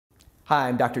Hi,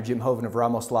 I'm Dr. Jim Hoven of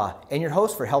Ramos Law and your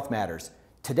host for Health Matters.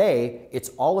 Today, it's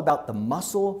all about the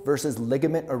muscle versus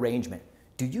ligament arrangement.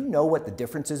 Do you know what the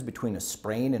difference is between a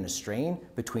sprain and a strain,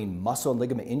 between muscle and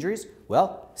ligament injuries?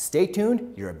 Well, stay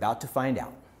tuned, you're about to find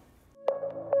out.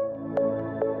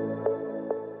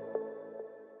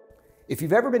 If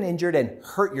you've ever been injured and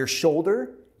hurt your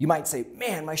shoulder, you might say,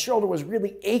 man, my shoulder was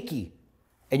really achy.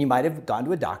 And you might have gone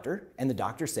to a doctor and the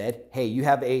doctor said, hey, you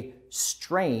have a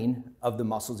strain of the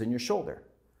muscles in your shoulder.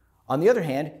 On the other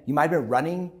hand, you might have been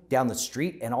running down the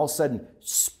street and all of a sudden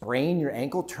sprain your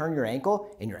ankle, turn your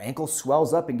ankle, and your ankle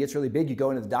swells up and gets really big. You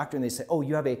go into the doctor and they say, oh,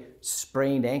 you have a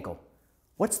sprained ankle.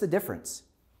 What's the difference?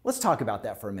 Let's talk about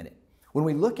that for a minute. When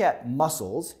we look at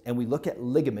muscles and we look at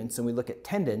ligaments and we look at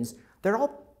tendons, they're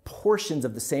all portions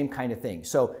of the same kind of thing.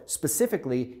 So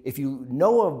specifically, if you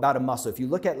know about a muscle, if you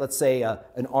look at, let's say,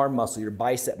 an arm muscle, your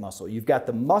bicep muscle, you've got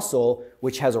the muscle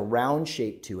which has a round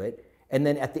shape to it. And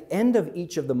then at the end of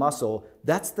each of the muscle,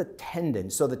 that's the tendon.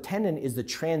 So the tendon is the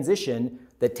transition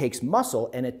that takes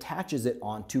muscle and attaches it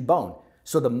onto bone.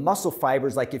 So the muscle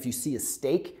fibers, like if you see a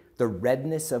steak, the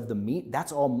redness of the meat,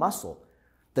 that's all muscle.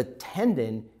 The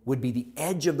tendon would be the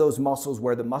edge of those muscles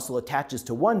where the muscle attaches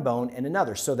to one bone and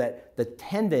another, so that the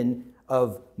tendon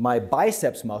of my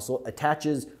biceps muscle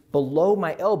attaches below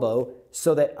my elbow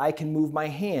so that I can move my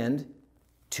hand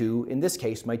to, in this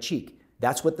case, my cheek.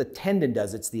 That's what the tendon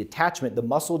does. It's the attachment. The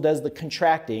muscle does the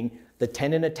contracting. The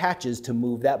tendon attaches to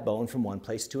move that bone from one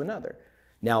place to another.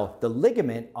 Now, the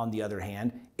ligament, on the other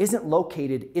hand, isn't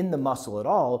located in the muscle at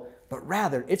all, but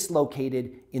rather it's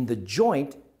located in the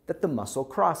joint that the muscle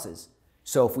crosses.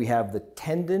 So if we have the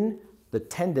tendon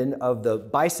of the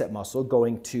bicep muscle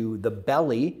going to the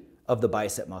belly of the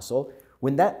bicep muscle,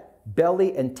 when that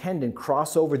belly and tendon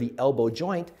cross over the elbow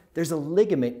joint, there's a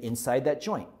ligament inside that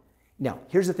joint. Now,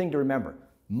 here's the thing to remember.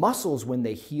 Muscles, when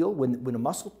they heal, when a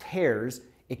muscle tears,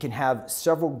 it can have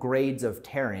several grades of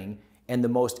tearing, and the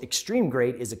most extreme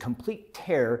grade is a complete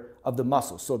tear of the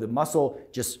muscle. So the muscle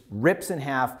just rips in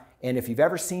half, and if you've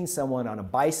ever seen someone on a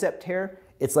bicep tear,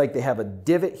 it's like they have a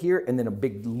divot here and then a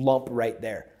big lump right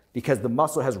there because the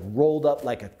muscle has rolled up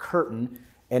like a curtain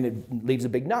and it leaves a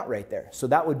big knot right there. So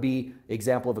that would be an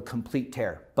example of a complete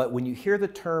tear. But when you hear the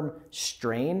term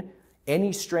strain,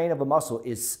 any strain of a muscle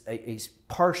is a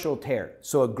partial tear.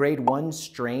 So a grade 1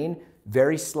 strain,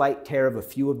 very slight tear of a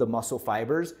few of the muscle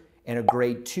fibers, and a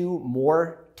grade 2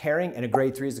 more tearing, and a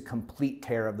grade 3 is a complete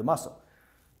tear of the muscle.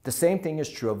 The same thing is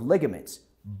true of ligaments.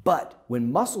 But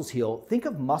when muscles heal, think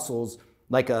of muscles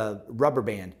like a rubber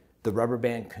band. The rubber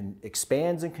band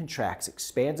expands and contracts,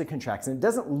 and it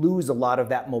doesn't lose a lot of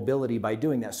that mobility by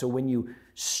doing that. So when you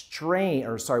strain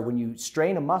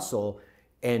a muscle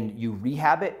and you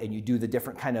rehab it and you do the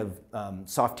different kind of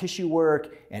soft tissue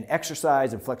work and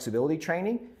exercise and flexibility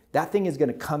training, that thing is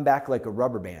gonna come back like a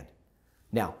rubber band.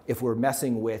 Now, if we're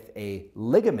messing with a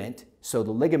ligament, so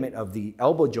the ligament of the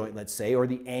elbow joint, let's say, or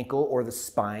the ankle or the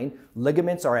spine,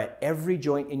 ligaments are at every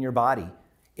joint in your body.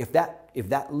 If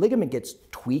that ligament gets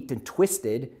tweaked and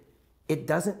twisted, it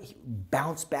doesn't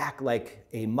bounce back like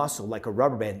a muscle, like a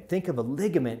rubber band. Think of a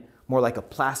ligament more like a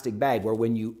plastic bag, where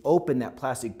when you open that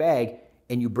plastic bag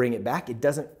and you bring it back, it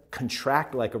doesn't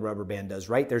contract like a rubber band does,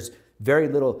 right? There's very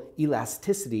little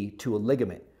elasticity to a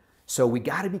ligament. So we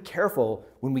got to be careful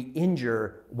when we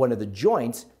injure one of the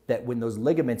joints, that when those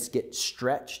ligaments get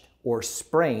stretched or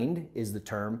sprained is the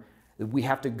term, we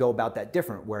have to go about that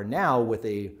different. Where now with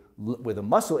a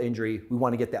muscle injury, we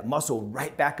want to get that muscle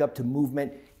right back up to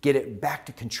movement, get it back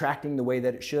to contracting the way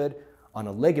that it should. On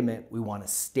a ligament, we want to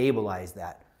stabilize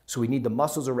that. So we need the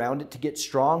muscles around it to get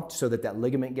strong so that that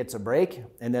ligament gets a break.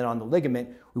 And then on the ligament,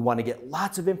 we want to get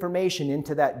lots of information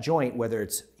into that joint, whether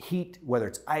it's heat, whether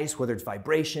it's ice, whether it's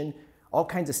vibration, all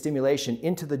kinds of stimulation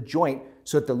into the joint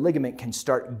so that the ligament can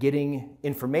start getting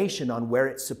information on where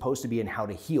it's supposed to be and how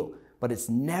to heal. But it's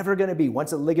never going to be,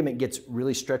 once a ligament gets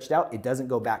really stretched out, it doesn't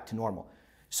go back to normal.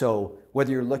 So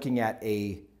whether you're looking at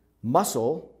a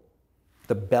muscle,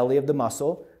 the belly of the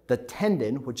muscle, the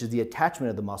tendon, which is the attachment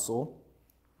of the muscle,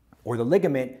 or the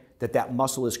ligament that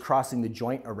muscle is crossing the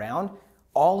joint around,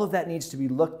 all of that needs to be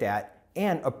looked at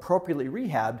and appropriately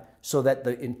rehabbed so that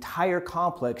the entire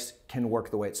complex can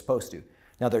work the way it's supposed to.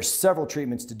 Now, there's several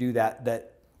treatments to do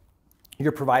that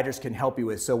your providers can help you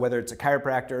with. So whether it's a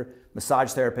chiropractor,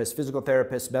 massage therapist, physical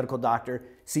therapist, medical doctor,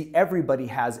 see, everybody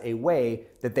has a way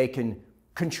that they can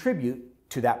contribute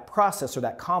to that process or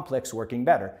that complex working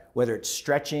better. Whether it's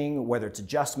stretching, whether it's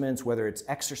adjustments, whether it's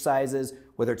exercises,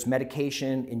 whether it's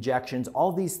medication, injections,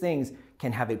 all these things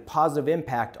can have a positive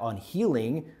impact on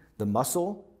healing the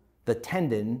muscle, the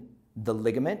tendon, the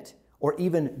ligament, or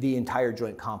even the entire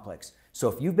joint complex. So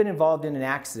if you've been involved in an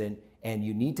accident And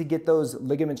you need to get those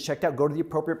ligaments checked out. Go to the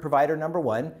appropriate provider, number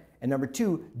one. And number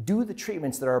two, do the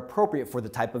treatments that are appropriate for the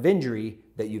type of injury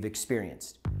that you've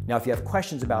experienced. Now, if you have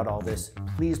questions about all this,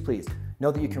 please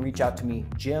know that you can reach out to me,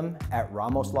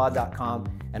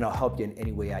 jim@ramoslaw.com, and I'll help you in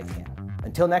any way I can.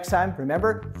 Until next time,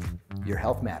 remember, your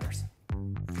health matters.